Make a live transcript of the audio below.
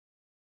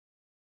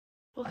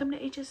Welcome to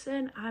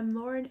HSN. I'm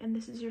Lauren, and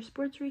this is your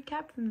sports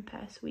recap from the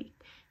past week.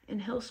 In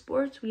Hill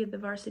Sports, we had the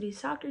varsity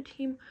soccer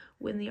team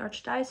win the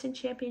Archdiocese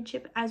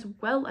Championship as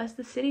well as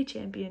the City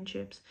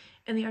Championships.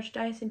 In the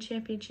Archdiocese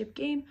Championship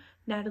game,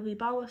 Natalie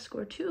Bala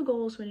scored 2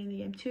 goals, winning the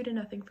game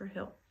 2-0 for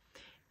Hill.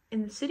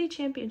 In the City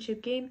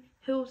Championship game,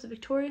 Hill was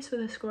victorious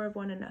with a score of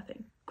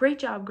 1-0. Great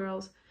job,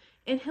 girls!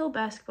 In Hill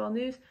basketball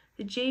news,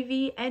 the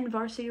JV and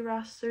varsity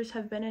rosters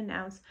have been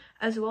announced,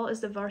 as well as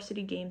the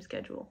varsity game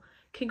schedule.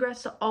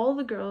 Congrats to all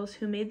the girls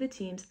who made the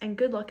teams, and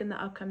good luck in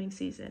the upcoming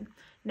season.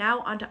 Now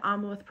on to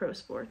Alma with Pro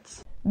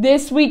Sports.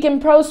 This week in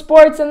pro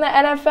sports in the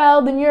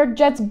NFL, the New York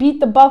Jets beat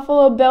the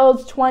Buffalo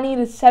Bills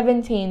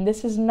 20-17.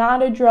 This is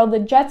not a drill. The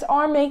Jets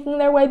are making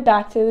their way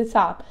back to the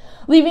top,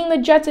 leaving the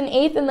Jets in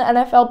 8th in the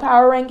NFL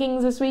power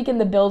rankings this week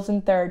and the Bills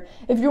in 3rd.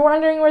 If you're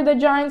wondering where the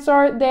Giants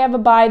are, they have a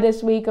bye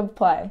this week of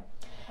play.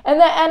 In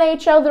the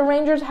NHL, the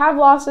Rangers have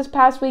lost this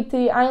past week to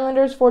the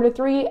Islanders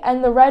 4-3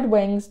 and the Red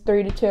Wings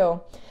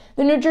 3-2.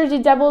 The New Jersey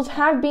Devils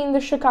have beaten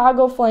the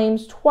Chicago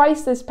Flames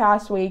twice this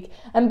past week,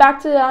 and back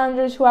to the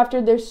Islanders, who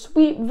after their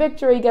sweep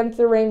victory against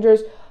the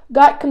Rangers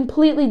got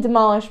completely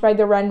demolished by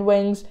the Red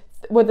Wings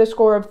with a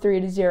score of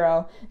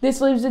 3-0.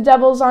 This leaves the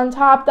Devils on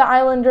top, the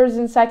Islanders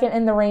in 2nd,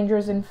 and the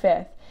Rangers in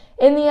 5th.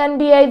 In the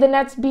NBA, the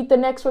Nets beat the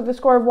Knicks with a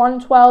score of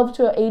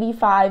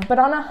 112-85, but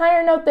on a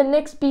higher note, the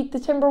Knicks beat the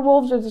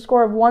Timberwolves with a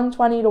score of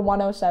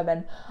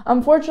 120-107.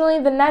 Unfortunately,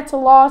 the Nets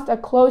lost a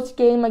close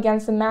game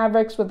against the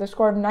Mavericks with a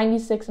score of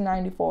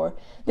 96-94.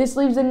 This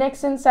leaves the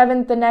Knicks in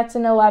 7th, the Nets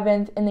in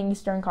 11th in the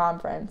Eastern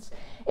Conference.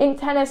 In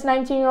tennis,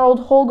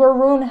 19-year-old Holger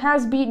Rune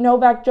has beat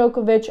Novak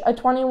Djokovic, a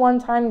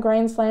 21-time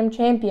Grand Slam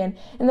champion,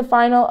 in the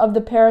final of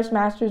the Paris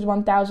Masters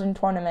 1000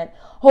 tournament.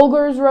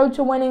 Holger's road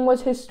to winning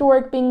was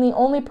historic, being the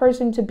only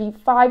person to beat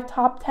 5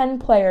 top 10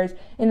 players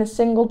in a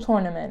single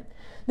tournament.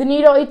 The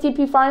Nido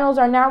ATP Finals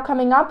are now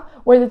coming up,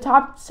 where the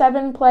top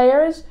 7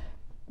 players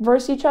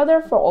verse each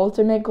other for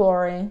ultimate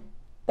glory.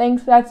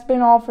 Thanks, that's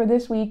been all for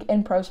this week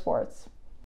in pro sports.